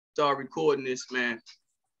start recording this, man.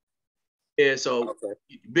 Yeah, so Okay.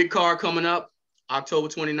 big card coming up October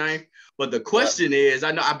 29th. But the question is,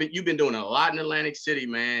 I know you've been doing a lot in Atlantic City,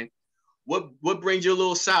 man. What brings you a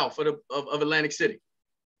little south of Atlantic City?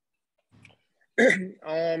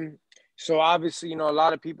 So obviously, you know, a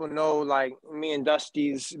lot of people know like me and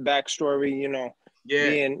Dusty's backstory, you know,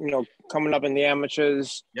 being, you know, coming up in the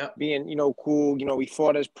amateurs, being, you know, cool, you know, we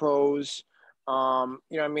fought as pros. You know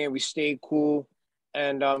what I mean? We stayed cool.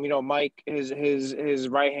 And you know, Mike, his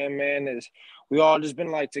right hand man is we all just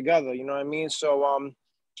been like together, you know what I mean? So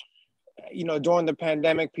you know, during the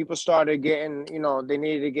pandemic, people started getting, you know, they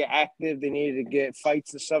needed to get active, they needed to get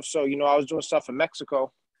fights and stuff. So, you know, I was doing stuff in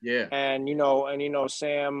Mexico. Yeah. And you know,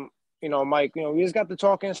 Sam, you know, Mike, you know, we just got to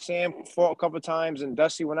talking. Sam fought a couple of times, and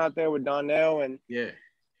Dusty went out there with Donnell, and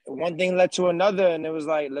one thing led to another, and it was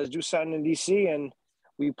like, let's do something in DC, and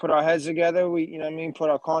we put our heads together. We, you know what I mean, put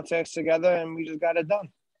our contacts together, and we just got it done.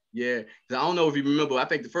 Yeah, because I don't know if you remember. I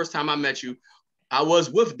think the first time I met you, I was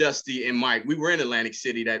with Dusty and Mike. We were in Atlantic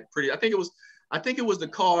City. I think it was the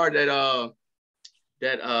card that I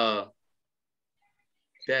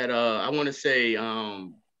want to say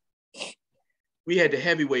we had the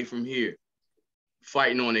heavyweight from here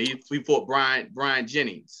fighting on it. We fought Brian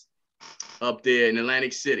Jennings up there in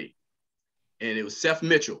Atlantic City, and it was Seth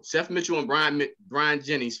Mitchell and Brian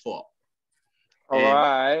Jennings fought. All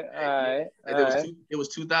right. It was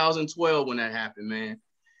 2012 when that happened, man.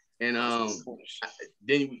 And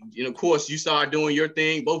then, you know, of course, you started doing your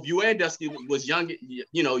thing. Both you and Dusty was young at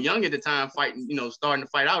the time, fighting, you know, starting to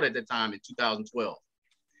fight out at the time in 2012.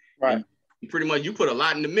 Right. And pretty much, you put a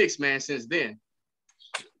lot in the mix, man, since then.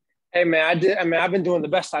 Hey, man, I've been doing the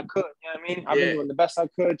best I could. You know what I mean? I've been doing the best I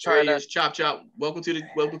could. Trying to Chop Chop. Welcome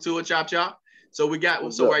to a Chop Chop. So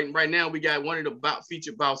right now we got one of the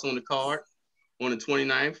featured bouts on the card on the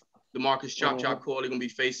 29th. DeMarcus Chop Corley gonna be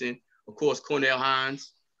facing, of course, Cornell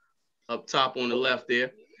Hines up top on the left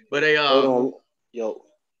there. But they hold on.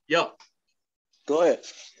 Yo. Go ahead.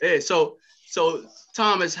 Yeah, so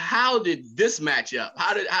Thomas, how did this match up?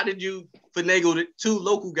 How did you finagle the two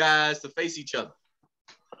local guys to face each other?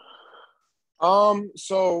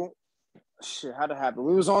 So shit, how'd it happen?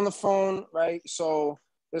 We was on the phone, right? So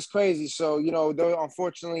it's crazy. So, you know,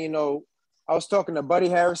 unfortunately, you know, I was talking to Buddy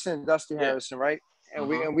Harrison and Dusty Harrison, right? And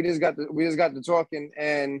we just got to talking,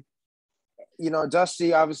 and you know,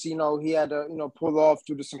 Dusty, obviously, you know, he had to, you know, pull off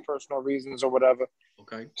due to some personal reasons or whatever.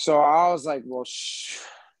 Okay. So I was like, well,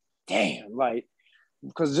 damn, like,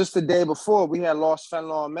 because just the day before we had lost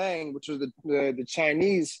Fenlon Mang, which was the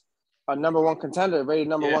Chinese #1 contender, rated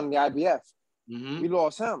 #1 in the IBF. Mm-hmm. We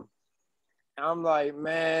lost him. And I'm like,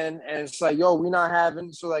 man, and it's like, yo, we not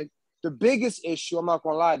having, so like the biggest issue, I'm not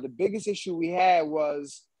gonna lie, the biggest issue we had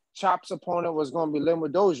was Chop's opponent was gonna be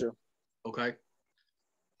Linwood Dozier. Okay.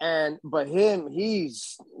 But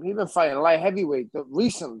he's been fighting light heavyweight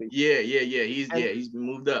recently. Yeah. He's been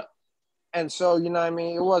moved up. And so, you know what I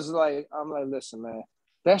mean? It was like, I'm like, listen, man,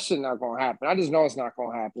 that shit not gonna happen. I just know it's not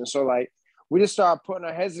gonna happen. So like, we just started putting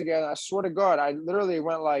our heads together. I swear to God, I literally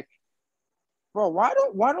went like, bro, why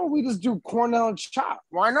don't we just do Cornell and Chop?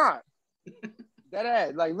 Why not? That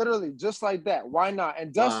ad, like literally just like that. Why not?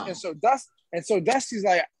 And Dusty's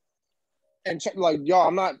like, like, yo,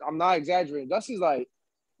 I'm not exaggerating. Dusty's like,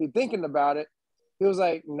 he thinking about it. He was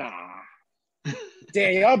like, nah.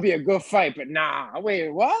 Damn, that'll be a good fight, but nah. Wait,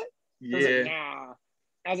 what? Yeah. I was like, nah.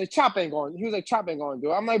 I was like, Chop ain't going. He was like, Chop ain't going to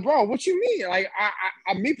do it. I'm like, bro, what you mean? Like,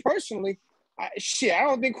 I me personally, I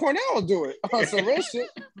don't think Cornell will do it on some real shit.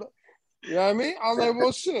 You know what I mean? I was like,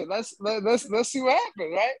 well, shit, let's see what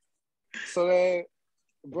happens, right? So then,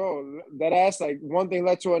 bro, that ass, like, one thing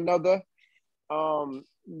led to another.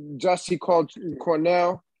 Justy called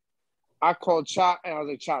Cornell. I called Chop, and I was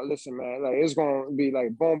like, Chop, listen, man, like, it's going to be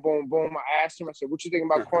like boom, boom, boom. I asked him, I said, what you think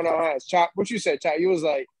about Cornell Hines? Chop, what you said, Chop? He was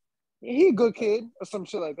like, he a good kid or some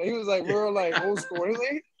shit like that. He was like, real, like, old school. He was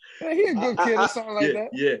like, yeah, he a good kid or something like that.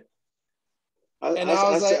 Yeah.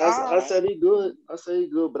 I said he good. I said he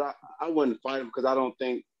good, but I wouldn't fight him because I don't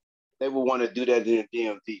think they would want to do that in the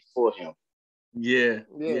DMV for him. Yeah.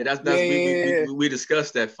 We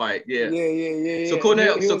discussed that fight. Yeah. So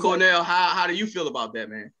Cornell, how do you feel about that,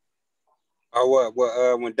 man? Oh,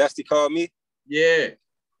 what? When Dusty called me? Yeah.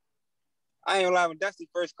 I ain't gonna lie. When Dusty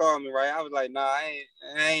first called me, right, I was like, nah,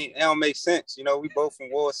 it don't make sense. You know, we both from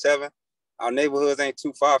Ward 7. Our neighborhoods ain't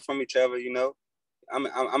too far from each other. You know, I'm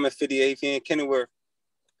in 58th here in Kenilworth.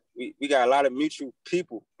 We got a lot of mutual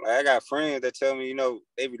people. Like, I got friends that tell me, you know,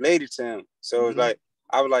 they related to him. So it's like,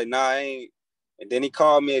 I was like, nah, I ain't. And then he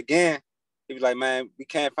called me again. He was like, man, we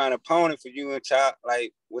can't find an opponent for you and Chop.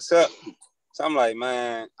 Like, what's up? So I'm like,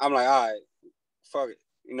 all right, fuck it.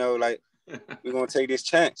 You know, like we're gonna take this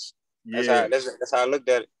chance. Yeah. That's how I looked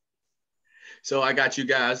at it. So I got you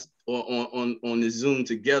guys on the Zoom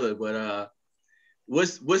together, but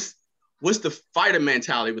what's the fighter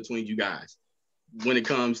mentality between you guys when it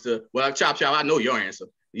comes to Chop, I know your answer.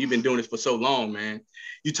 You've been doing this for so long, man.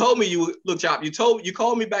 You told me Chop, you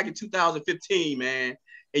called me back in 2015, man,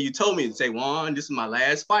 and you told me to say, Juan, this is my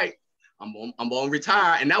last fight. I'm gonna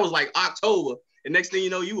retire. And that was like October. And next thing you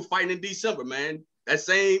know, you were fighting in December, man. That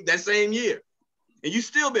same year. And you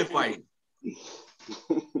still been fighting.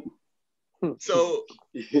 So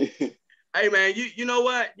hey man, you know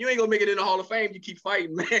what? You ain't gonna make it in the Hall of Fame. You keep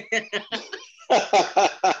fighting, man.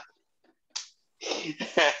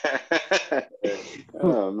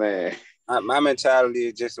 Oh man. My mentality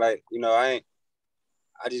is just like, you know, I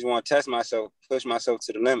just want to test myself, push myself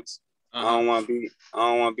to the limits. I don't want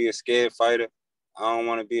to be a scared fighter. I don't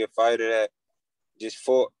want to be a fighter that just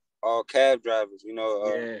fought all cab drivers, you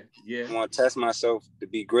know. Yeah. I want to test myself to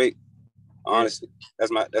be great. Honestly,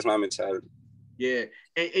 that's my mentality. Yeah,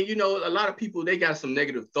 and you know, a lot of people, they got some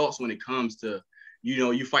negative thoughts when it comes to, you know,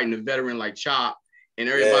 you fighting a veteran like Chop, and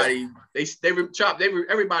everybody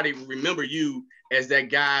everybody remember you as that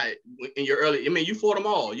guy in your early. I mean, you fought them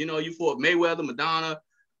all. You know, you fought Mayweather, Madonna,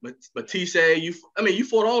 Batista. You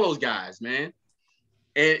fought all those guys, man.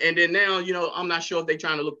 And then now, you know, I'm not sure if they're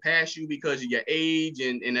trying to look past you because of your age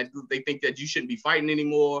and that they think that you shouldn't be fighting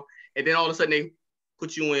anymore. And then all of a sudden they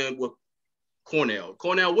put you in with Cornell.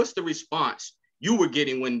 Cornell, what's the response you were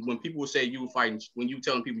getting when people would say you were fighting, when you were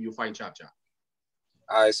telling people you were fighting Chop?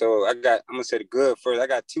 All right, so I'm gonna say the good first. I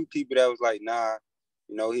got two people that was like, nah,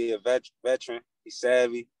 you know, he a veteran, he's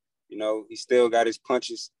savvy, you know, he still got his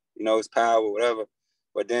punches, you know, his power, whatever.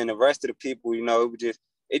 But then the rest of the people, you know,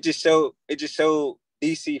 it just showed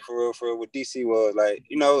DC for real, what DC was like,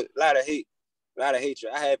 you know, a lot of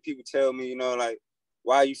hatred. I had people tell me, you know, like,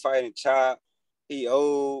 why are you fighting Chop? He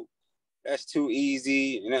old. That's too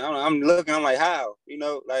easy. And I'm looking, I'm like, how? You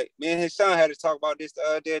know, like, me and his son had to talk about this the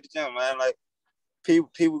other day at the gym, man. Like,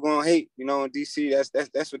 people gonna hate, you know, in DC.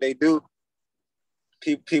 That's what they do.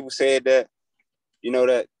 People said that, you know,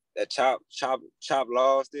 that Chop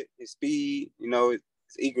lost it, his speed, you know, his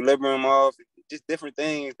equilibrium off, just different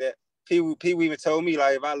things that people even told me,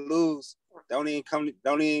 like, if I lose, don't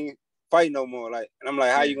even fight no more. Like, and I'm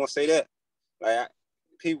like, how you gonna say that? Like,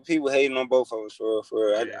 people hating on both of us for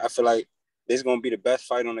real. I feel like this is gonna be the best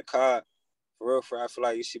fight on the card. For real. I feel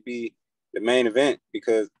like it should be the main event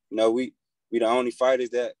because, you know, we the only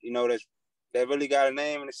fighters that, you know, that really got a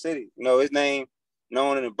name in the city. You know, his name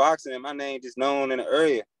known in the boxing and my name just known in the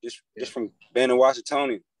area, just from being a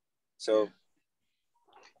Washingtonian. So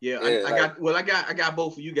I got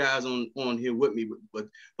both of you guys on here with me,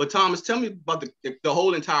 but Thomas, tell me about the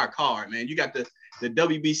whole entire card, man. You got the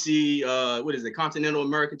WBC, what is it, Continental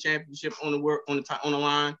American Championship on the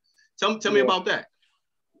line. Tell me about that.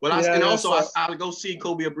 Well, I'll go see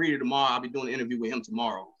Kobe Abrida tomorrow. I'll be doing an interview with him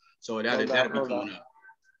tomorrow, so that'll be coming up.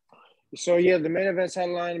 So yeah, the main event's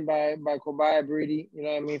headlined by Kobe Abrida. You know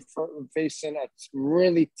what I mean? Facing a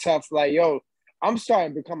really tough, like, yo, I'm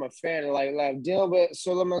starting to become a fan of like dealing with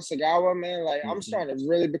Suleiman Sagawa, man. Like, I'm starting to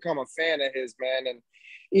really become a fan of his, man. And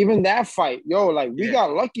even that fight, yo, like, we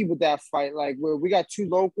got lucky with that fight. Like, we got two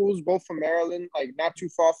locals, both from Maryland, like not too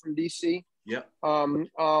far from DC. Yep.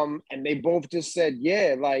 And they both just said,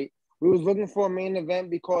 yeah, like, we was looking for a main event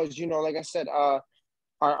because, you know, like I said,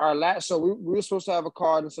 our last, so we were supposed to have a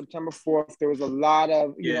card on September 4th. There was a lot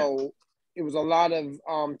of, you know, it was a lot of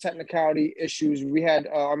technicality issues. We had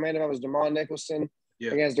our main event was DeMar Nicholson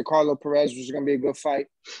against DeCarlo Perez, which was gonna be a good fight.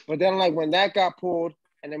 But then, like, when that got pulled,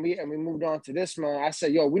 and then we moved on to this one, I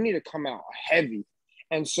said, yo, we need to come out heavy.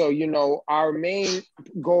 And so, you know, our main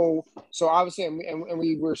goal, so obviously, and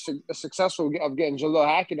we were successful of getting Jalil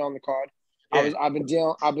Hackett on the card. Yeah. I've been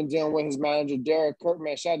dealing with his manager, Derek Kirk,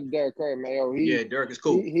 man. Shout out to Derek Kirk, man. Yo, Derek is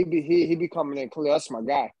cool. He be coming in clear. That's my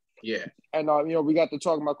guy. Yeah. And you know, we got to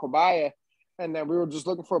talk about Kobaya, and then we were just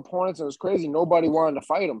looking for opponents, and it was crazy. Nobody wanted to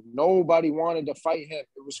fight him. Nobody wanted to fight him.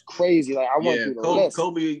 It was crazy. Like, I went through the list.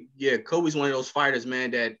 Kobe's one of those fighters,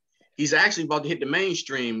 man, that he's actually about to hit the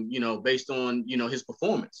mainstream, you know, based on, you know, his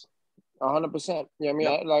performance. 100%. You know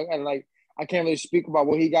what I mean? I can't really speak about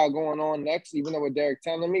what he got going on next, even though with Derek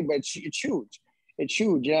telling me, but it's huge. It's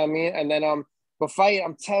huge, you know what I mean? And then, but fight,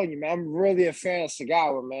 I'm telling you, man, I'm really a fan of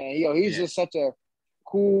Sagawa, man. Yo, he's just such a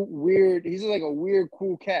cool, weird, he's just like a weird,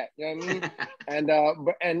 cool cat, you know what I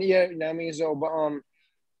mean? And yeah, you know what I mean? So, but,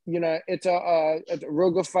 you know, it's a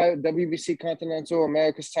real good fight, WBC Continental,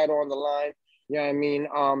 America's title on the line. You know what I mean?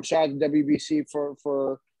 Shout out to WBC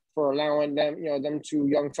for allowing them, you know, them two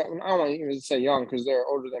young, I don't want to even say young because they're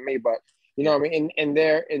older than me, but, You know what I mean? In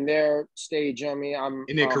their stage, you know what I mean?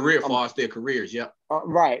 In their career, far as their careers, yep.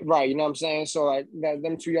 Right. You know what I'm saying? So like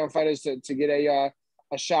them two young fighters to get a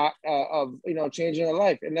shot of changing their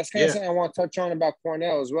life, and that's kind of something I want to touch on about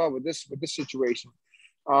Cornell as well with this situation.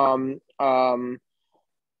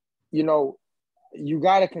 You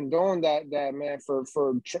got to condone that man for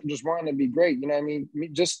just wanting to be great. You know what I mean?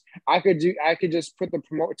 I could just take the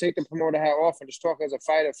promoter hat off and just talk as a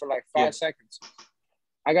fighter for like 5 seconds.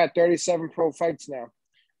 I got 37 pro fights now.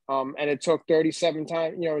 And it took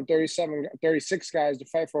 36 guys to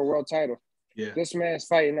fight for a world title. Yeah. This man's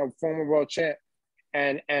fighting a former world champ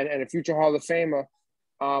and a future Hall of Famer,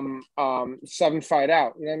 7 fight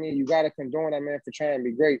out. You know what I mean? You got to condone that man for trying to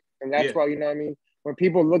be great. And that's why, you know what I mean? When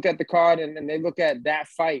people look at the card and they look at that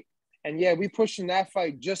fight, and we pushing that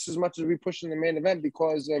fight just as much as we pushing the main event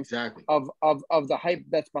because of the hype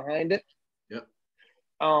that's behind it. Yep.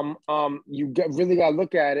 You really got to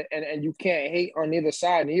look at it, and you can't hate on either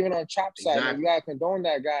side, and even on Chop's side, man, you got to condone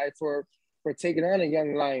that guy for taking on a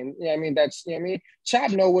young lion. You know what I mean? That's, you know what I mean?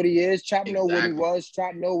 Chop know what he is. Chop know what he was.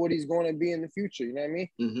 Chop know what he's going to be in the future. You know what I mean?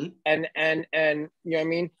 Mm-hmm. And you know what I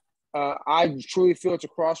mean? I truly feel it's a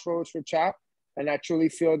crossroads for Chop, and I truly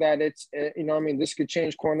feel that it's you know what I mean? This could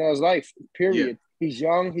change Cornell's life. Period. Yeah. He's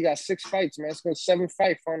young. He got 6 fights, man. It's going 7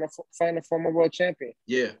 fights fighting a former world champion.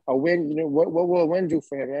 Yeah. A win. You know what will a win do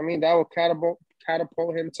for him? You know what I mean, that will catapult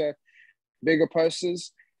him to bigger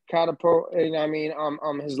purses. Catapult, you know what I mean,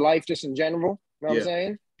 his life just in general. You know what I'm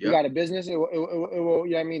saying? Yep. He got a business. It will,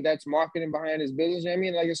 you know what I mean? That's marketing behind his business. You know what I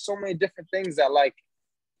mean? Like, there's so many different things that, like,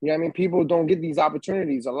 you know what I mean? People don't get these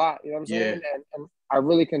opportunities a lot. You know what I'm saying? And I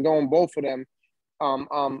really condone both of them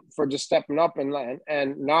for just stepping up and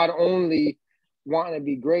not only wanting to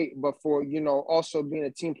be great, but for, also being a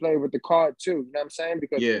team player with the card too. You know what I'm saying?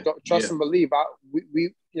 Because trust and believe. We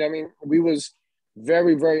you know what I mean? We was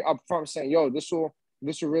very, very upfront saying, yo, this will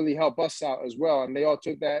really help us out as well. And they all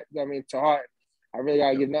took that, I mean, to heart. I really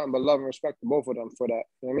gotta give nothing but love and respect to both of them for that.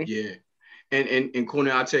 You know what I mean? Yeah. And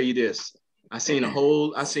Cornell, I'll tell you this. I seen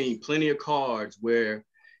plenty of cards where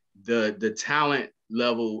the talent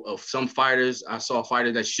level of some fighters, I saw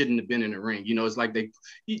fighters that shouldn't have been in the ring. It's like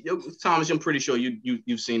Thomas, I'm pretty sure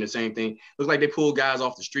you've seen the same thing. Looks like they pull guys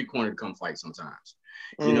off the street corner to come fight sometimes.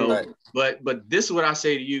 Right. But this is what I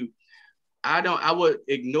say to you. I would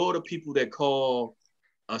ignore the people that call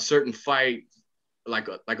a certain fight like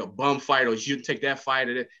a bum fight, or you shouldn't take that fight,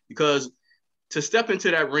 because to step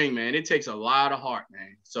into that ring, man, it takes a lot of heart,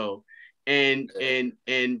 man. So and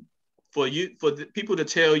for the people to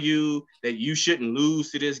tell you that you shouldn't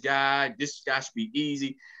lose to this guy should be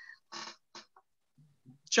easy.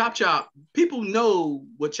 Chop, people know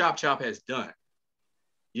what Chop has done,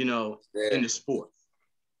 in the sport,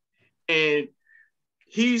 and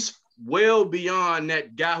he's well beyond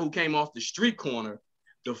that guy who came off the street corner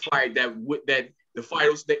to fight the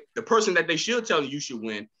person that they should tell you should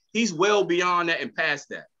win. He's well beyond that and past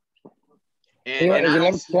that. Can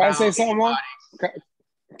I say something more?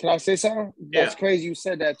 Can I say something? That's crazy you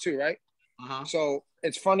said that too, right? Uh-huh. So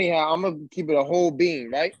it's funny how I'm going to keep it a whole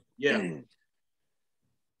being, right? Yeah.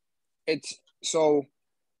 It's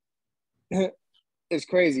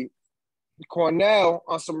crazy. Cornell,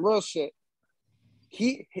 on some real shit,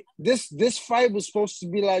 this fight was supposed to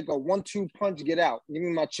be like a 1-2 punch, get out. Give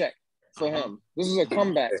me my check for him. This is a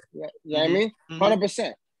comeback. You know what I mean?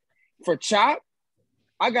 100%. For Chop,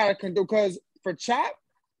 I got to condone, because for Chop,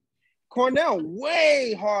 Cornell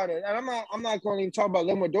way harder, and I'm not going to even talk about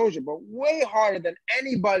Limo Doja, but way harder than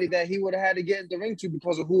anybody that he would have had to get in the ring to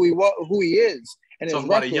because of who he is, and talking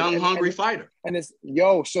about a young, hungry fighter. And it's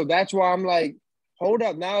so that's why I'm like, hold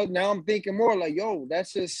up, now I'm thinking more like,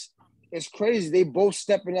 that's just, it's crazy. They both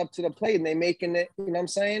stepping up to the plate and they making it. You know what I'm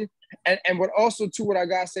saying? And what also too, what I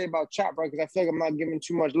gotta say about Chop, right? Because I feel like I'm not giving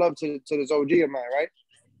too much love to this OG of mine, right?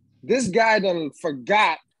 This guy done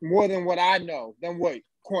forgot more than what I know, than what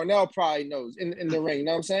Cornell probably knows in the ring. You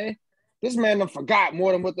know what I'm saying? This man done forgot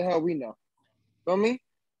more than what the hell we know. Feel me?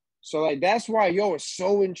 So like, that's why it's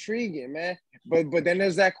so intriguing, man. But then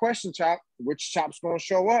there's that question, Chop. Which Chop's gonna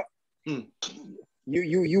show up?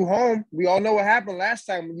 You home? We all know what happened last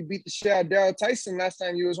time when you beat the shit out of Daryl Tyson. Last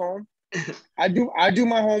time you was home. I do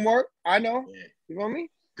my homework. I know. Yeah. You know what I mean?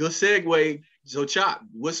 Good segue. So Chop,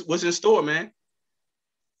 what's in store, man?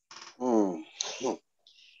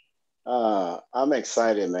 I'm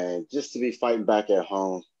excited, man. Just to be fighting back at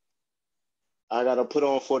home. I gotta put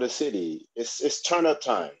on for the city. It's turn up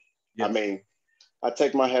time. Yeah. I mean, I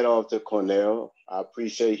take my hat off to Cornell. I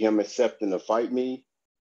appreciate him accepting to fight me.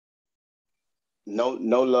 No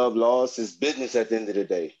love lost. It's business at the end of the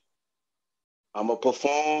day. I'm gonna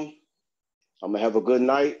perform. I'm gonna have a good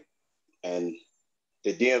night. and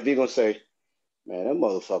the DMV gonna say, man, that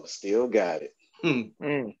motherfucker still got it.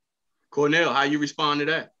 Cornell, how you respond to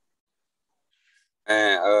that?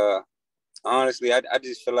 And honestly, I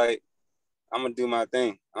just feel like I'm gonna do my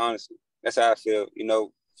thing. Honestly, that's how I feel. You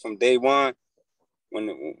know, from day one, when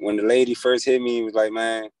the lady first hit me, it was like,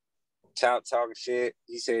 man, Chop talking shit.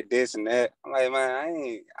 He said this and that. I'm like,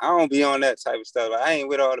 man, I don't be on that type of stuff. Like, I ain't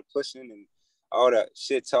with all the pushing and all that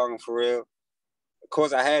shit talking for real. Of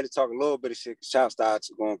course, I had to talk a little bit of shit because Chop started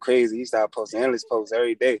going crazy. He started posting endless posts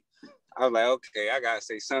every day. I was like, okay, I gotta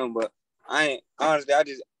say something, but I ain't honestly.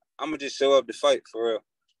 I'm gonna just show up to fight for real.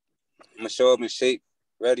 I'm gonna show up in shape,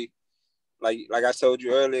 ready. Like I told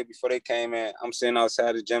you earlier before they came in, I'm sitting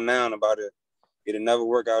outside the gym now and about to get another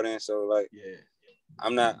workout in. So like, yeah.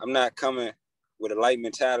 I'm not coming with a light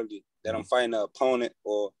mentality that I'm fighting an opponent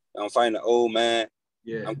or I'm fighting an old man.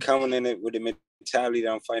 Yeah. I'm coming in it with the mentality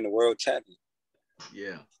that I'm fighting a world champion.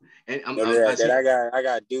 Yeah. And I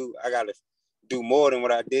gotta do more than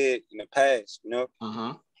what I did in the past, you know?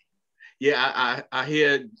 Uh-huh. Yeah, I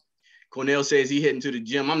hear Cornell says he heading to the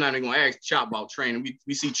gym. I'm not even gonna ask Chop about training.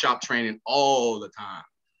 We see Chop training all the time.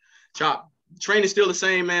 Chop, training still the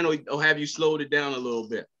same, man, or have you slowed it down a little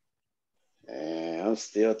bit? Man, I'm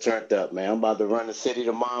still turned up, man. I'm about to run the city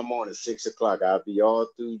tomorrow morning, 6 o'clock. I'll be all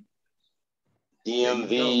through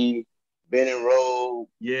DMV, Benning Road.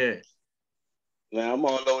 Yeah. Man, I'm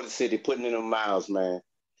all over the city putting in the miles, man.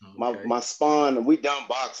 Okay. My spawn, we done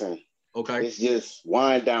boxing. Okay. It's just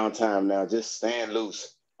wind down time now, just staying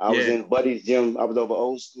loose. I was in Buddy's gym. I was over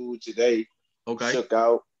old school today. Okay. Shook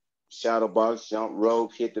out, shadow box, jump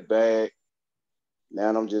rope, hit the bag. Now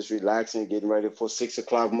I'm just relaxing, getting ready for 6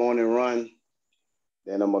 o'clock morning run.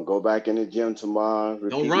 Then I'm gonna go back in the gym tomorrow.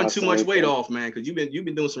 Don't run too much weight off, man, because you've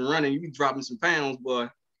been doing some running. You be dropping some pounds, boy.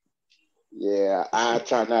 Yeah, I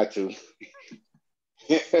try not to.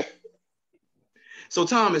 So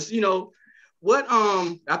Thomas, you know what?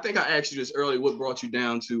 I think I asked you this earlier. What brought you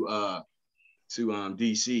down to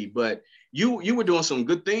DC? But you were doing some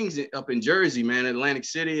good things up in Jersey, man. Atlantic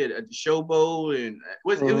City at the Showboat, and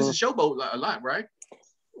it was a Showboat a lot, right?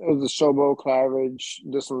 It was a Showboat, Claridge,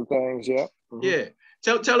 did some things, yeah. Mm-hmm. Yeah.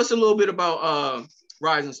 Tell us a little bit about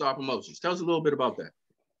Rising Star Promotions. Tell us a little bit about that.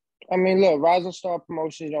 I mean, look, Rising Star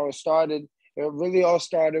Promotions, it really all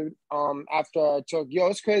started after I took,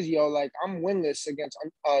 it's crazy, like I'm winless against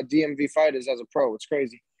DMV fighters as a pro. It's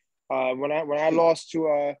crazy. When I lost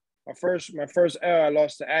to my first I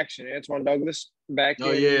lost to Action, Antoine Douglas back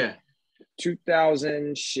in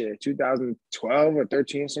 2012 or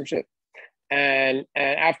 13, some shit. And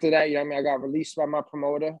after that, I got released by my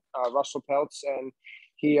promoter, Russell Peltz, and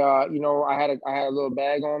he, I had a little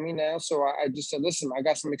bag on me now, so I just said, listen, I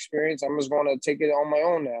got some experience. I'm just going to take it on my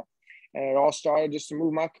own now, and it all started just to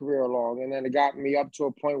move my career along, and then it got me up to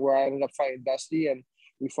a point where I ended up fighting Dusty, and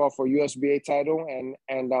we fought for a USBA title, and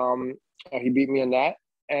he beat me in that,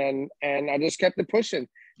 and I just kept it pushing.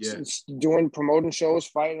 Yeah. Promoting shows,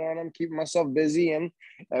 fighting on them, keeping myself busy, and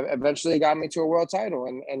eventually got me to a world title.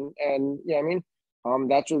 And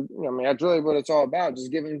that's that's really what it's all about.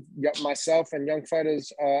 Just giving myself and young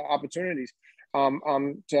fighters opportunities.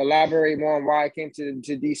 To elaborate more on why I came to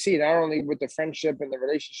DC, not only with the friendship and the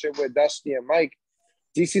relationship with Dusty and Mike.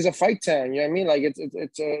 DC's a fight town. You know what I mean? Like it's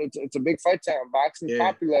a big fight town. Boxing's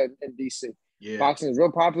popular in DC. Yeah. Boxing is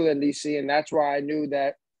real popular in DC, and that's why I knew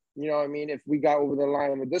that. You know what I mean? If we got over the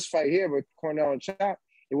line with this fight here with Cornell and Chop,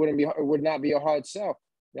 it would not be a hard sell.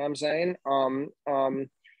 You know what I'm saying?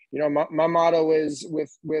 My motto is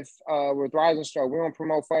with Rising Star, we don't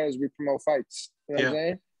promote fighters, we promote fights. You know what I'm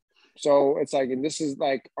saying? So it's like, and this is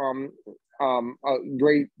like a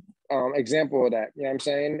great example of that. You know what I'm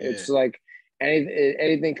saying? Yeah. It's like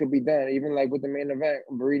anything could be done, even like with the main event,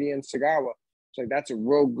 Brady and Sagawa. It's like that's a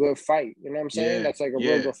real good fight. You know what I'm saying? Yeah. That's like a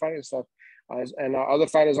real good fight and stuff. And other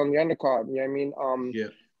fighters on the undercard, you know what I mean?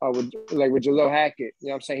 With Jalil Hackett, you know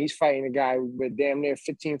what I'm saying? He's fighting a guy with damn near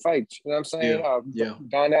 15 fights, you know what I'm saying?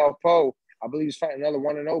 Donnell Poe, I believe he's fighting another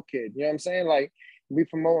 1-0 kid, you know what I'm saying? Like, we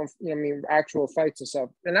promoting, actual fights and stuff.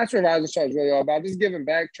 And that's what Rising Star is really all about, just giving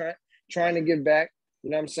back, trying to give back, you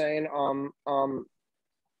know what I'm saying?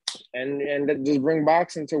 And just bring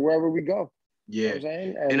boxing to wherever we go. Yeah,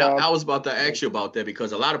 you know and I was about to ask you about that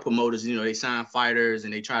because a lot of promoters, they sign fighters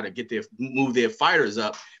and they try to move their fighters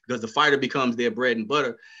up because the fighter becomes their bread and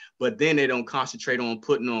butter, but then they don't concentrate on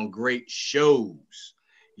putting on great shows,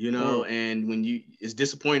 and when it's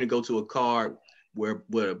disappointing to go to a card where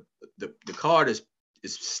the card is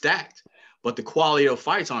stacked, but the quality of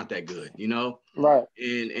fights aren't that good, Right.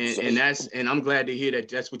 And I'm glad to hear that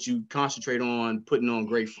that's what you concentrate on, putting on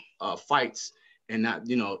great fights. And not,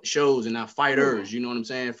 shows and not fighters, you know what I'm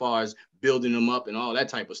saying? As far as building them up and all that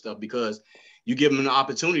type of stuff, because you give them an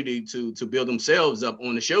opportunity to build themselves up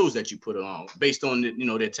on the shows that you put on, based on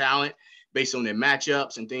their talent, based on their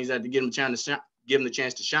matchups and things that to give them the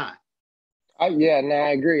chance to shine. I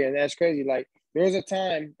agree, and that's crazy. Like there was a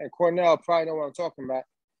time, and Cornell probably know what I'm talking about.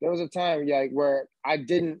 There was a time like where I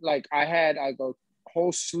didn't like I had like a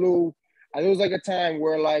whole slew. There was like a time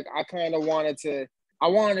where like I kind of wanted to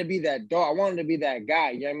be that dog. I wanted to be that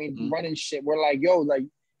guy. You know what I mean? Mm-hmm. Running shit. We're like, yo, like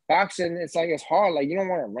boxing, it's like it's hard. Like you don't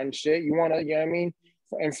want to run shit. You want to, you know what I mean?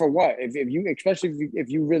 And for what? If you, especially if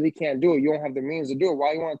you really can't do it, you don't have the means to do it.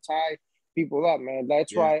 Why you want to tie people up, man?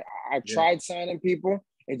 That's why I tried signing people.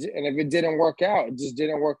 And if it didn't work out, it just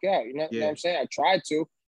didn't work out. You know what I'm saying? I tried to,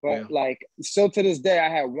 but like still to this day, I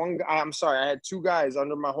had two guys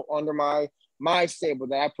under my stable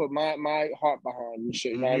that I put my heart behind and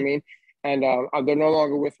shit. You know what I mean? And they're no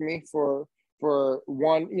longer with me for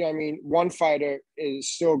one. You know what I mean? One fighter is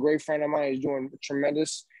still a great friend of mine. He's doing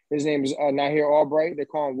tremendous. His name is Nahir Albright. They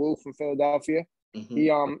call him Will from Philadelphia.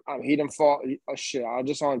 Mm-hmm. He done fought shit.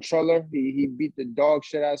 Just on Triller. He beat the dog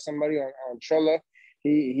shit out of somebody on Triller.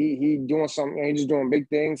 He doing something. He's just doing big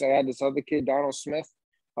things. I had this other kid, Donald Smith,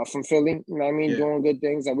 from Philly. You know what I mean? Doing good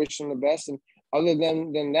things. I wish him the best. And other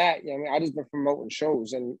than that, you know what I mean, I just been promoting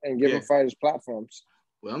shows and giving fighters platforms.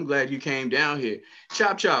 Well, I'm glad you came down here.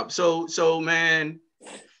 Chop. So man,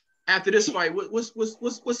 after this fight,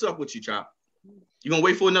 what's up with you, Chop? You gonna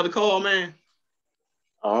wait for another call, man?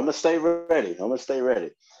 I'm gonna stay ready.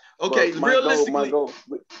 Okay, realistically, my goal.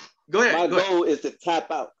 Go ahead. My goal is to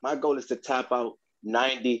tap out. My goal is to tap out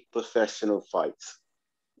 90 professional fights.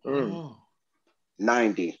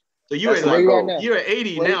 90. So you're at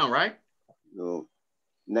 80 now, right? No.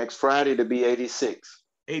 Next Friday to be 86.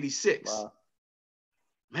 86. Wow.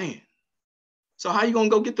 Man. So how you gonna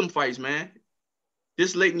go get them fights, man?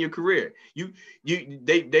 This late in your career, they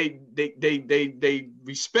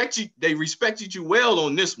respect you. They respected you well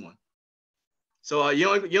on this one. So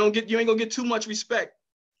you ain't gonna get too much respect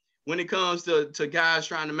when it comes to guys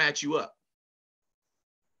trying to match you up.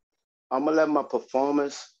 I'm gonna let my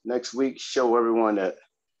performance next week show everyone that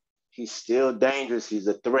he's still dangerous. He's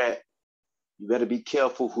a threat. You better be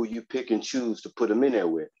careful who you pick and choose to put him in there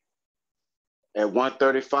with. At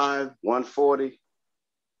 135, 140,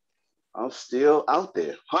 I'm still out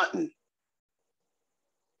there hunting.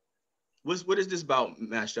 What is this bout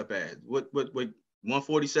matched up at? What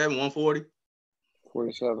 147, 140?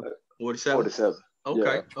 47. 47.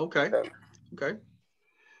 Okay.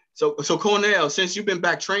 So Cornell, since you've been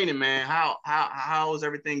back training, man, how is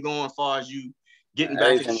everything going as far as you getting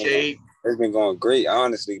back in shape? It's been going great,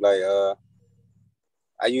 honestly. Like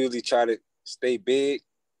I usually try to stay big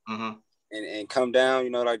and come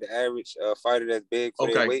down, like the average fighter that's big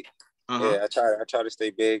for their weight. Yeah, I try to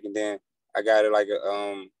stay big, and then I got it like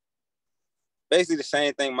basically the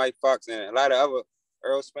same thing Mike Fox and a lot of other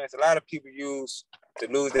Earl Spence. A lot of people use to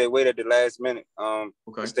lose their weight at the last minute. To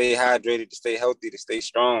stay hydrated, to stay healthy, to stay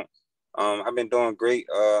strong. I've been doing great.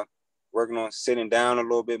 Working on sitting down a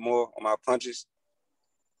little bit more on my punches.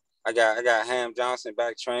 I got Ham Johnson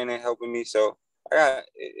back training, helping me. So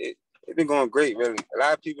it's been going great, really. A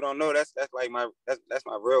lot of people don't know that's like that's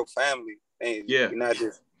my real family. And you're not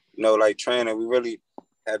just like training. We really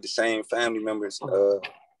have the same family members. Him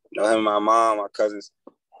and my mom, my cousins,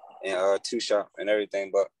 and Two Shop and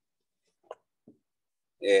everything. But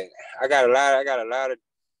yeah, I got a lot of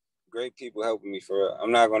great people helping me for real.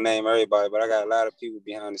 I'm not gonna name everybody, but I got a lot of people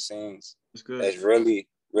behind the scenes that's really,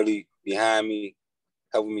 really behind me,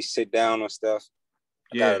 helping me sit down on stuff.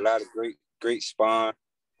 I got a lot of great spawn.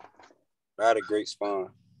 A lot of great spawn.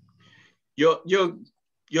 You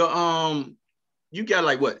got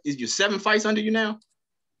like what? Is your 7 fights under you now?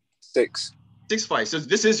 6. 6 fights. So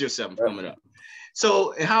this is your 7th coming up.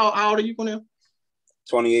 So how old are you, Cornell?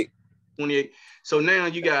 28. 28. So now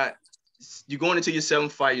you're going into your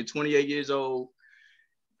 7th fight. You're 28 years old.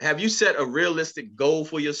 Have you set a realistic goal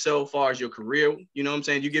for yourself as far as your career? You know what I'm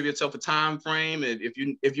saying? You give yourself a time frame.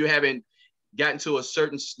 If you haven't gotten to a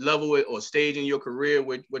certain level or stage in your career,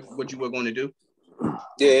 what you were going to do?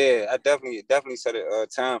 Yeah, I definitely set a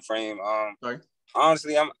time frame.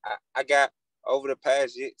 Honestly, I got over the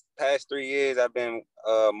past 3 years, I've been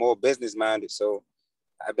more business minded. So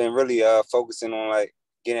I've been really focusing on like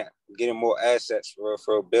getting more assets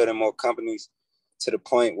for building more companies to the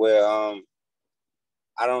point where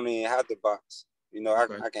I don't even have to box.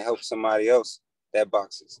 I can help somebody else that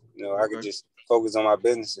boxes. I can just focus on my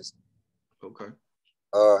businesses. Okay.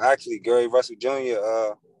 Actually, Gary Russell Jr.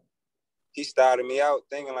 He started me out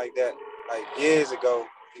thinking like that, like years ago.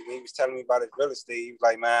 When he was telling me about his real estate, he was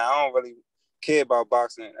like, "Man, I care about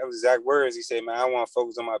boxing. That was exact words. He said, man, I want to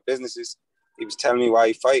focus on my businesses. He was telling me why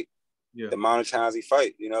he fight, the amount of times he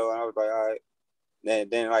fight, you know, and I was like, all right.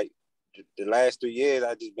 Then like the last 3 years,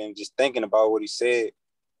 I just been thinking about what he said.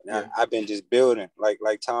 And I've been just building. Like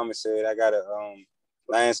Thomas said, I got a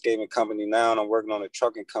landscaping company now, and I'm working on a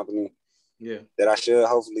trucking company that I should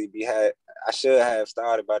hopefully I should have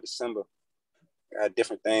started by December. I got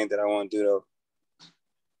different things that I want to do though.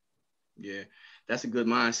 Yeah, that's a good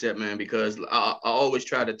mindset, man, because I always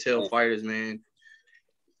try to tell fighters, man,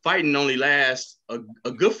 fighting only lasts,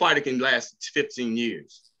 a good fighter can last 15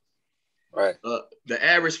 years. Right. The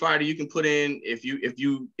average fighter you can put in, if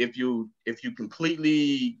you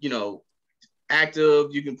completely, you know, active,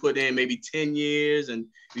 you can put in maybe 10 years, and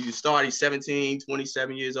you start at 17,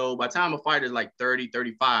 27 years old. By the time a fighter is like 30,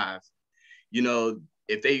 35, you know,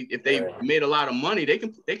 if they made a lot of money, they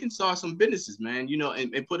can start some businesses, man, you know,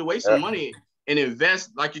 and put away some money and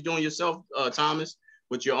invest like you're doing yourself, Thomas,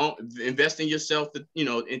 with your own, investing yourself, to, you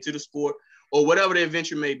know, into the sport or whatever the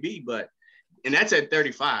adventure may be. And that's at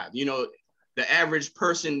 35. You know, the average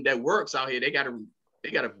person that works out here, they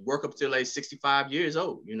gotta work up till like 65 years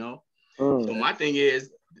old, you know. So my thing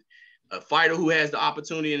is, a fighter who has the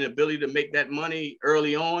opportunity and the ability to make that money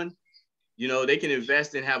early on, you know, they can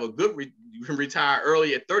invest and have a good retire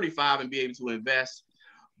early at 35 and be able to invest.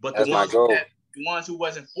 But the ones who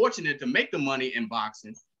wasn't fortunate to make the money in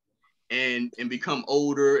boxing and become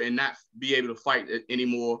older and not be able to fight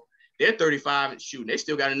anymore, they're 35 and shooting. They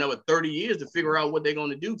still got another 30 years to figure out what they're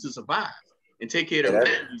going to do to survive and take care of their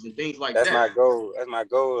families and things like that. That's my goal. That's my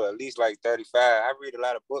goal, at least like 35. I read a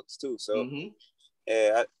lot of books too. So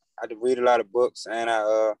I read a lot of books, and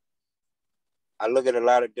I look at a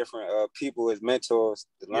lot of different people as mentors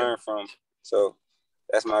to learn from. So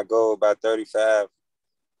that's my goal. About 35,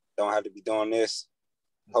 don't have to be doing this.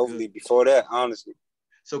 That's hopefully good. Before that, honestly.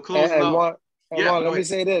 So close out. Let me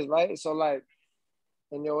say this, right? So like,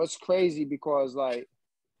 and yo, it's crazy because like,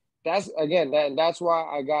 that's why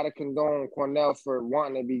I gotta condone Cornell for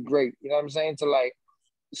wanting to be great. You know what I'm saying? To like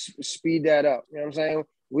speed that up. You know what I'm saying?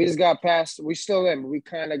 We just got past. We still in, but we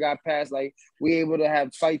kind of got past. Like we able to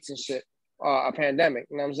have fights and shit. A pandemic.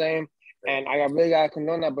 You know what I'm saying? And I really gotta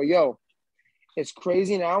condone that. But yo, it's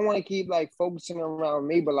crazy, and I don't want to keep like focusing around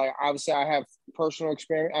me. But like obviously, I have personal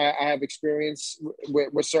experience. I have experience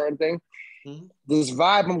with certain things. This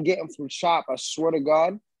vibe I'm getting from Chop, I swear to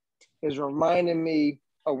God, is reminding me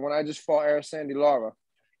of when I just fought Eric Sandy Lara,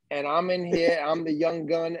 and I'm in here. I'm the young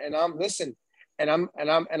gun, and I'm the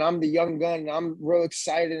young gun, and I'm real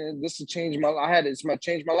excited. And this will change my. It's my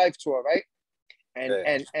change my life tour, right?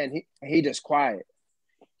 And he just quiet.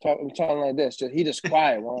 I'm talking like this. He just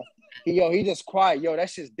quiet, man. He just quiet. Yo,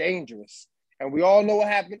 that's just dangerous. And we all know what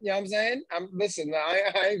happened. You know what I'm saying? Listen,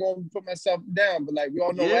 I ain't gonna put myself down, but like we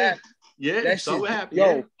all know what happened. Yeah, that's what happened.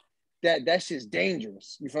 Yo, that's just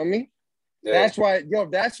dangerous. You feel me? Yeah. That's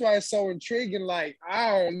why it's so intriguing. Like,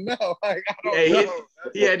 I don't know. Like, I don't know.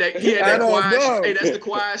 He had that quiet. Hey, that's the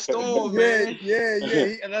quiet storm, man.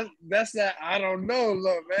 Yeah. That's that. I don't know,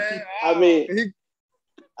 look, man.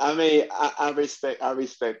 I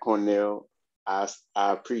respect Cornell. I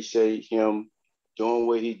appreciate him doing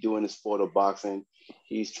what he do in the sport of boxing.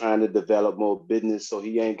 He's trying to develop more business, so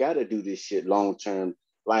he ain't got to do this shit long term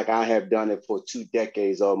like I have done it for 2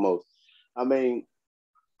 decades almost. I mean,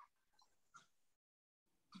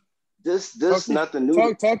 this nothing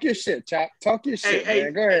new. Talk your shit, Chop. Talk your shit,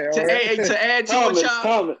 man. Go ahead. To add to it,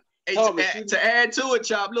 Chop. To add to it,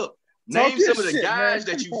 Chop. Look, name some of the guys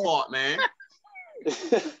that you fought, man.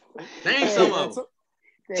 Name some of them.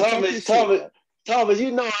 Thomas,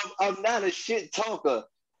 you know I'm not a shit talker.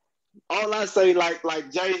 All I say, like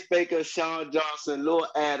James Baker, Sean Johnson, Lil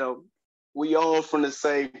Adam, we all from the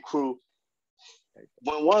same crew.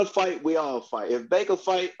 When one fight, we all fight. If Baker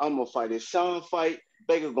fight, I'm gonna fight. If Sean fight,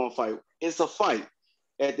 Baker gonna fight. It's a fight.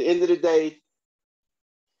 At the end of the day,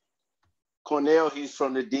 Cornell, he's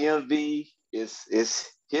from the DMV. It's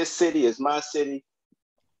his city, it's my city.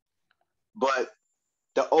 But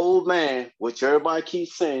the old man, which everybody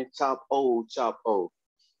keeps saying, chop old, chop old.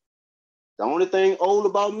 The only thing old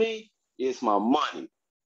about me is my money.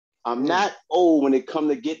 I'm not old when it comes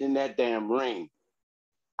to getting in that damn ring.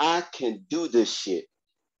 I can do this shit.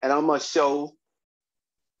 And I'm going to show,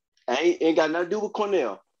 ain't got nothing to do with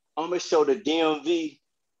Cornell. I'm going to show the DMV,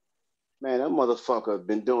 man, that motherfucker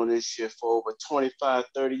been doing this shit for over 25,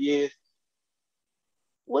 30 years.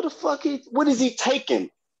 What is he taking?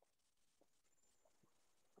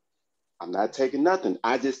 I'm not taking nothing.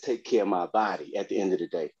 I just take care of my body at the end of the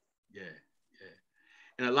day. Yeah.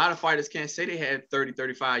 And a lot of fighters can't say they had 30,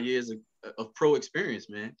 35 years of pro experience,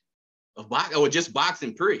 man. Of boxing, or just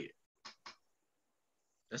boxing, period.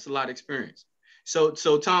 That's a lot of experience. So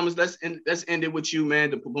Thomas, let's end it with you, man,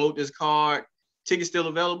 to promote this card. Tickets still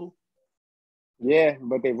available? Yeah,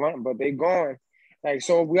 but they going. Like,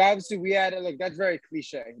 so we had it. Like, that's very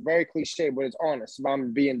cliche, but it's honest. But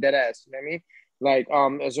I'm being dead ass. You know what I mean? Like,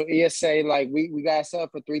 so ESA, like, we got set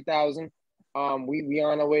up for 3,000. We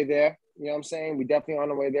on our way there. You know what I'm saying? We definitely on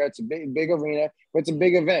the way there. It's a big arena, but it's a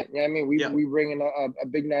big event. You know what I mean? We bring in a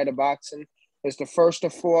big night of boxing. It's the first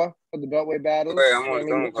of 4 of the Beltway battles. Wait, I'm on the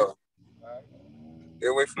phone call. Get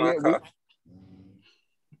away from my car.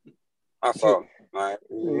 My fault.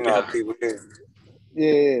 You know how people do.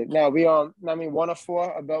 Yeah, no, we on. I mean, 1 of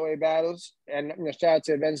 4 of Beltway battles, and shout out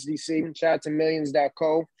to Events DC, shout out to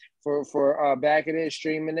Millions.co for backing it,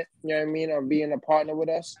 streaming it. You know what I mean? Or being a partner with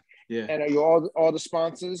us. Yeah. And all the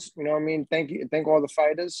sponsors. You know what I mean? Thank all the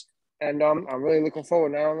fighters, and I'm really looking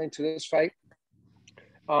forward not only to this fight,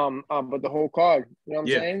 but the whole card. You know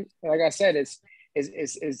what I'm saying? Like I said, it's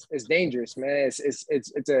dangerous, man.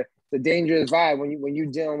 It's a dangerous vibe when you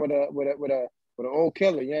dealing with an old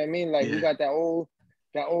killer. You know what I mean? Like, we got that old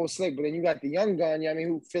slick, but then you got the young gun. You know what I mean?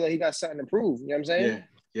 Who feel like he got something to prove. You know what I'm saying?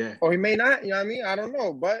 Yeah. Or he may not. You know what I mean? I don't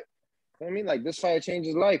know, but you know what I mean, like, this fight changed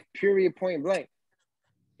his life. Period. Point blank.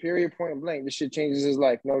 This shit changes his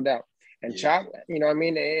life, no doubt. And Chop, you know what I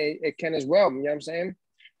mean? It can as well. You know what I'm saying?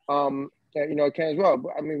 You know, it can as well.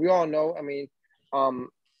 But I mean, we all know. I mean,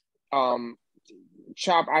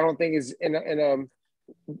 Chop, I don't think is in a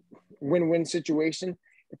win-win situation.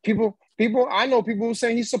 People, I know people who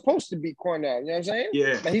say he's supposed to beat Cornell. You know what I'm saying?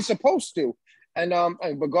 Yeah. Like, he's supposed to. And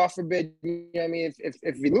but God forbid, you know what I mean,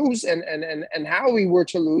 if we lose and how we were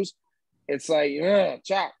to lose, it's like,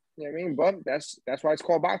 Chop. You know what I mean? But that's why it's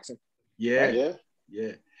called boxing. Yeah. Right?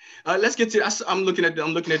 Yeah. Let's get to. I'm looking at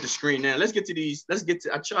the screen now. Let's get to these.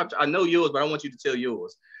 I know yours, but I want you to tell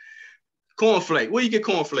yours. Cornflake. Where you get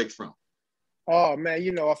Cornflake from? Oh man,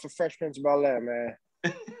 you know, off of Fresh Prince of Bel-Air, man.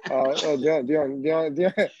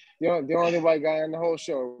 The only white guy on the whole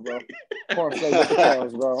show, bro. Cornflake with the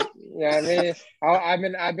curls, bro. You know what I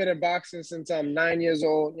mean? I've been in boxing since I'm 9 years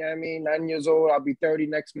old. You know what I mean? 9 years old. I'll be 30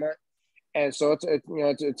 next month. And so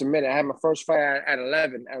it's a minute. I had my first fight at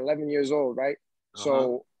 11 years old, right?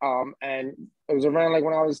 So and it was around like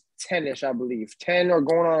when I was 10ish, I believe, 10 or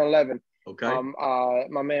going on 11. Okay.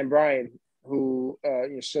 My man Brian, who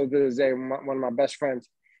still to this day one of my best friends,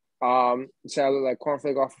 said I look like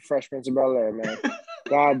Cornflake off of Fresh Prince of Bel-Air, man.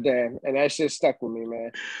 God damn, and that shit stuck with me,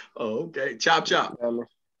 man. Oh, okay. Chop. Tell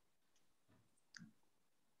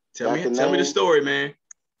me the story, man.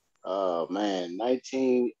 Oh man, I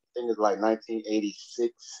think it's like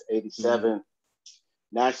 1986, 87. Mm-hmm.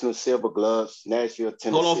 National Silver Gloves, Nashville, Tennessee.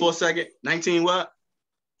 Hold on for a second. 19 what?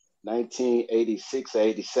 1986 or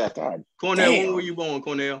 87. Cornell, when were you born,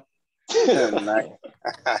 Cornell?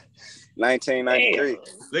 1993.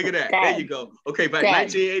 Look at that. God. There you go. Okay, back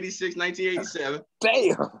 1986, 1987.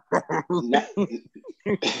 Damn.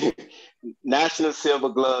 National Silver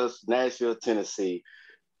Gloves, Nashville, Tennessee.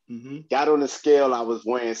 Mm-hmm. Got on the scale, I was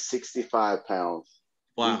weighing 65 pounds.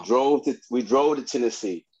 Wow. We drove to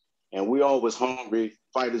Tennessee, and we all was hungry.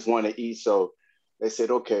 Fighters want to eat, so they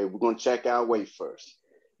said, okay, we're going to check our weight first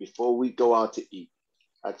before we go out to eat.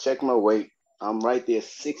 I checked my weight. I'm right there,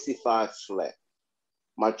 65 flat.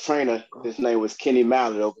 My trainer, his name was Kenny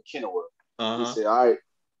Mallett over Kennewood. He said, all right,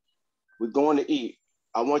 we're going to eat.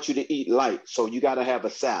 I want you to eat light, so you got to have a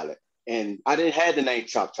salad. And I didn't have the name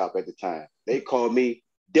Chop Chop at the time. They called me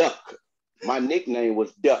Duck. My nickname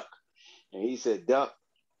was Duck. And he said, Duck,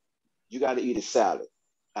 you got to eat a salad.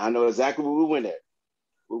 I know exactly where we went at.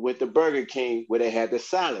 We went to Burger King where they had the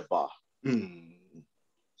salad bar. Mm.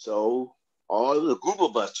 So all the group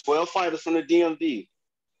of us, 12 fighters from the DMV,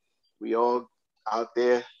 we all out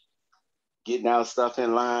there getting our stuff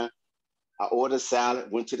in line. I ordered salad,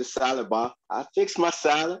 went to the salad bar. I fixed my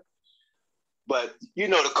salad. But, you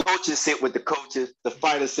know, the coaches sit with the coaches. The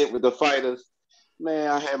fighters sit with the fighters. Man,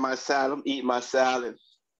 I had my salad. I'm eating my salad.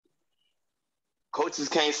 Coaches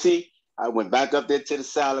can't see. I went back up there to the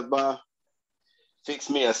salad bar, fixed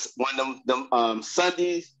me one of them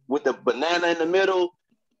sundaes with the banana in the middle,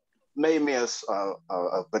 made me a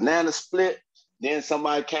banana split. Then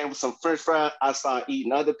somebody came with some French fries. I started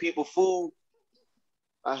eating other people's food.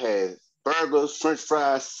 I had burgers, French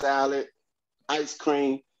fries, salad, ice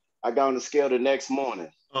cream. I got on the scale the next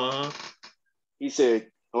morning. He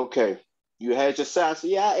said, okay, you had your salad? I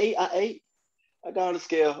said, yeah, I ate. I got on the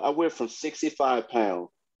scale. I went from 65 pounds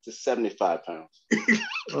to 75 pounds.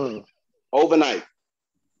 Overnight.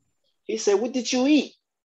 He said, what did you eat?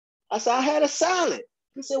 I said, I had a salad.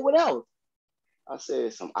 He said, what else? I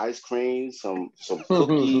said, some ice cream, some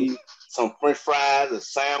cookies, some French fries, a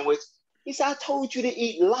sandwich. He said, I told you to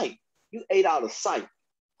eat light. You ate out of sight.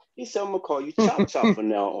 He said, I'm gonna call you Chop Chop from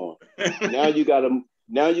now on. Now you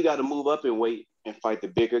gotta move up in weight and fight the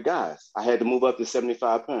bigger guys. I had to move up to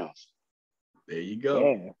 75 pounds. There you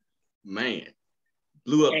go. Man.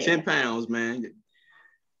 Blew up 10 pounds, man.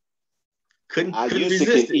 Couldn't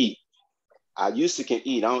resist it. I used to can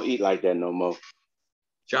eat. I don't eat like that no more.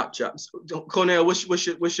 Chop Chop. Cornell,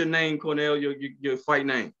 what's your name, Cornell? Your fight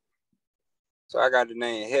name? So I got the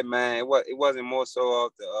name Hitman. It wasn't more so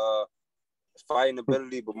of the fighting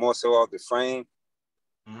ability, but more so of the frame.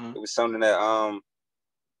 It was something that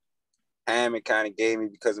Hammond kind of gave me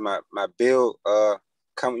because of my build.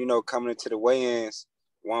 Coming into the weigh-ins,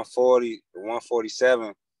 140,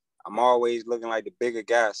 147. I'm always looking like the bigger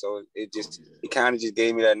guy, so it kind of just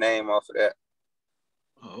gave me that name off of that.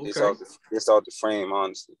 Oh, okay. It's off the frame,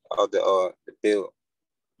 honestly, of the build.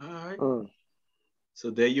 All right.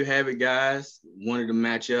 So there you have it, guys. One of the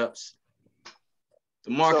matchups.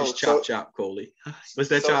 The Marcus Chop Corley. What's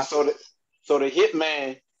that, Chop? So the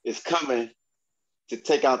Hitman is coming to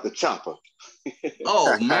take out the Chopper.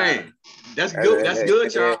 Oh man, that's good. That's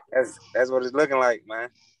good, Chop. That's what it's looking like, man.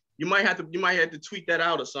 You might have to tweet that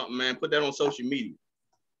out or something, man. Put that on social media.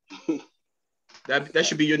 That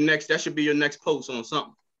should be your next. That should be your next post on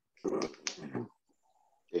something.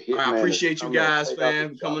 I appreciate you guys,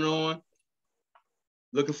 fam, for coming on.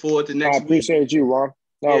 Looking forward to next week. I appreciate you, Ron.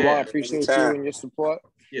 Ron, I appreciate you and your support.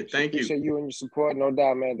 Yeah, thank you. Appreciate you and your support, no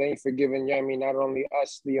doubt, man. Thank you for giving, not only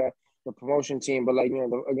us, the promotion team, but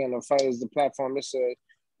the fighters, the platform, just to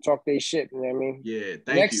talk their shit, you know what I mean? Yeah,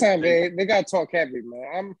 Next time, they gotta talk heavy,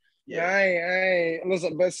 man. I ain't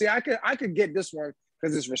listen, but see, I could get this one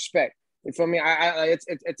because it's respect. You feel me?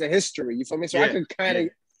 It's a history. You feel me? So I could kind of,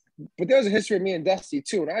 but there's a history of me and Dusty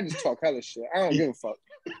too, and I just talk hella shit. I don't give a fuck.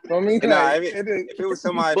 You know what I mean? If it was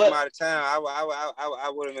somebody from out of town, I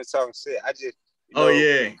would have been talking shit. I just, at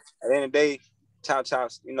the end of the day,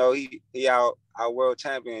 Chop's, he our world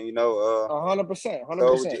champion, 100%.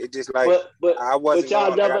 So it just like, but I wasn't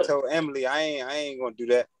going, like I told Emily, I ain't gonna do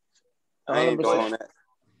that. I ain't doing that.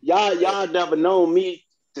 Y'all never known me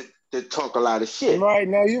to talk a lot of shit. Right?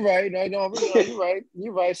 No, you're right. No, you're right.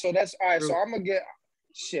 You're right. So that's all right. So I'm gonna get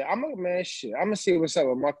shit. I'm gonna see what's up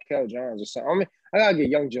with Markel Jones or something. I gotta get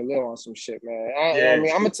Young Jalil on some shit, man.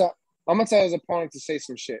 I'm gonna tell his opponent to say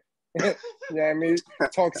some shit. You know what I mean?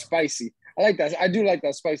 Talk spicy. I like that. I do like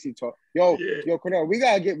that spicy talk. Yo, Cornell, we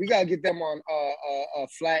gotta get them on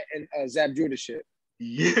Flat and Zab Judah shit.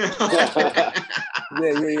 Yeah.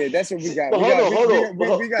 yeah. That's what we got.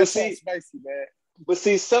 We got something spicy, man. But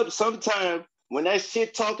see, sometimes when that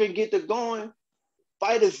shit talking get to going,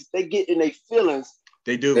 fighters, they get in their feelings.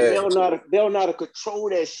 They do. They don't know how to control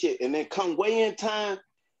that shit. And then come weigh-in time,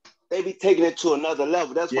 they be taking it to another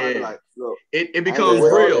level. That's why I be like, look. It becomes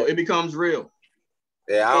real. It becomes real.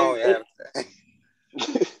 Yeah, I don't have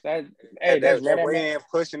that. That's right. Weigh-in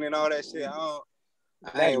pushing and all that shit.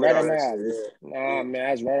 That's right on my alley. Nah, man,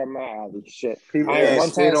 that's right on my alley. Shit. People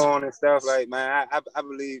shit on and stuff like, man, I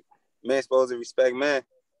believe men's supposed to respect men.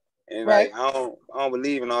 And like I don't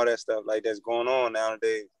believe in all that stuff like that's going on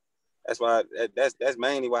nowadays. That's why that's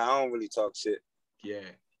mainly why I don't really talk shit. Yeah.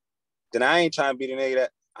 Then I ain't trying to be the nigga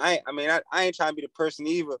that I ain't trying to be the person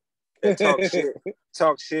either that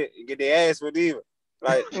talk shit and get their ass with either.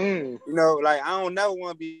 Like like I don't never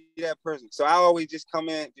want to be that person. So I always just come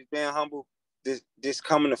in just being humble, just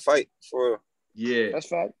coming to fight for real. Yeah. That's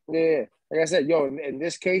fact. Yeah. Like I said, in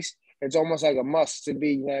this case, it's almost like a must to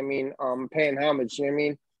be, paying homage, you know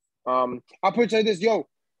what I mean? I'll put it like this,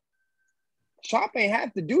 Chop ain't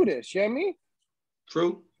have to do this, you know what I mean?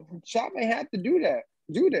 True. Chop ain't have to do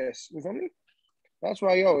this, you feel me? That's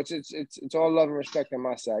why, it's all love and respect on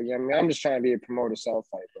my side, you know what I mean? I'm just trying to be a promoter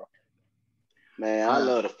self-fight, bro. Man, I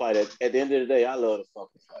love to fight. At the end of the day, I love to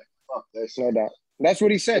fucking fight. Fuck that shit. No doubt. That's what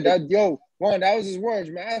he said. That was his words,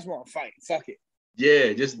 man. I just want to fight. Suck it.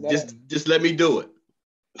 Yeah, just let me do it.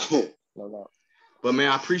 No. But man,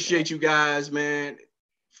 I appreciate you guys, man.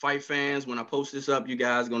 Fight fans, when I post this up, you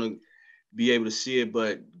guys gonna be able to see it.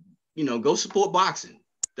 But go support boxing.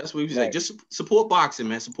 That's what we say. Just support boxing,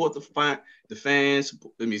 man. Support the fans.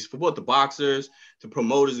 Support the boxers, the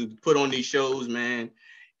promoters who put on these shows, man.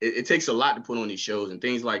 It takes a lot to put on these shows and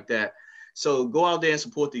things like that. So go out there and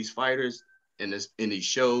support these fighters in these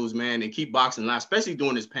shows, man, and keep boxing alive, especially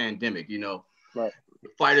during this pandemic. Right.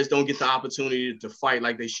 Fighters don't get the opportunity to fight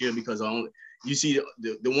like they should because you see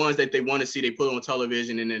the ones that they want to see, they put on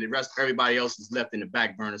television, and then the rest, everybody else is left in the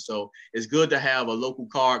back burner. So it's good to have a local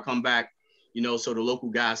card come back, so the local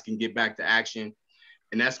guys can get back to action.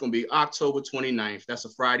 And that's going to be October 29th. That's a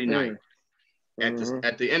Friday night.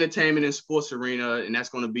 at the Entertainment and Sports Arena, and that's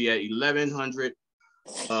going to be at 1100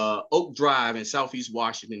 Oak Drive in Southeast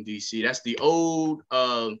Washington, D.C. That's the old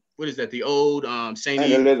what is that? The old St.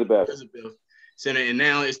 Elizabeth Center, and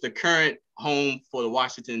now it's the current home for the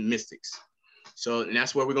Washington Mystics. So, and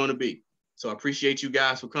that's where we're going to be. So I appreciate you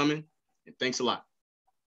guys for coming, and thanks a lot.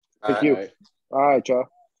 Thank you. All right, y'all.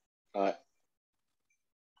 All right.